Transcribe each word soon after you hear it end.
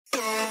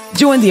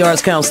Join the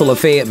Arts Council of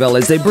Fayetteville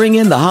as they bring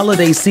in the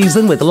holiday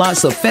season with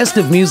lots of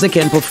festive music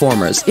and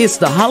performers. It's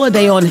the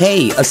Holiday on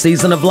Hay, a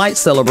season of light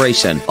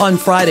celebration, on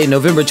Friday,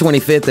 November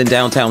 25th in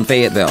downtown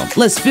Fayetteville.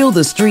 Let's fill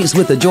the streets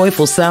with the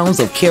joyful sounds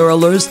of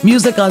carolers,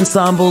 music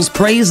ensembles,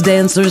 praise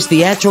dancers,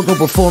 theatrical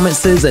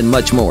performances, and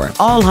much more.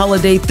 All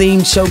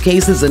holiday-themed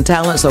showcases and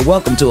talents are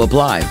welcome to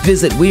apply.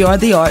 Visit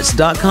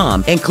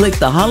wearethearts.com and click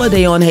the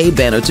Holiday on Hay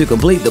banner to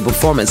complete the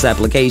performance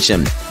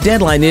application.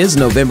 Deadline is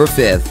November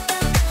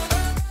 5th.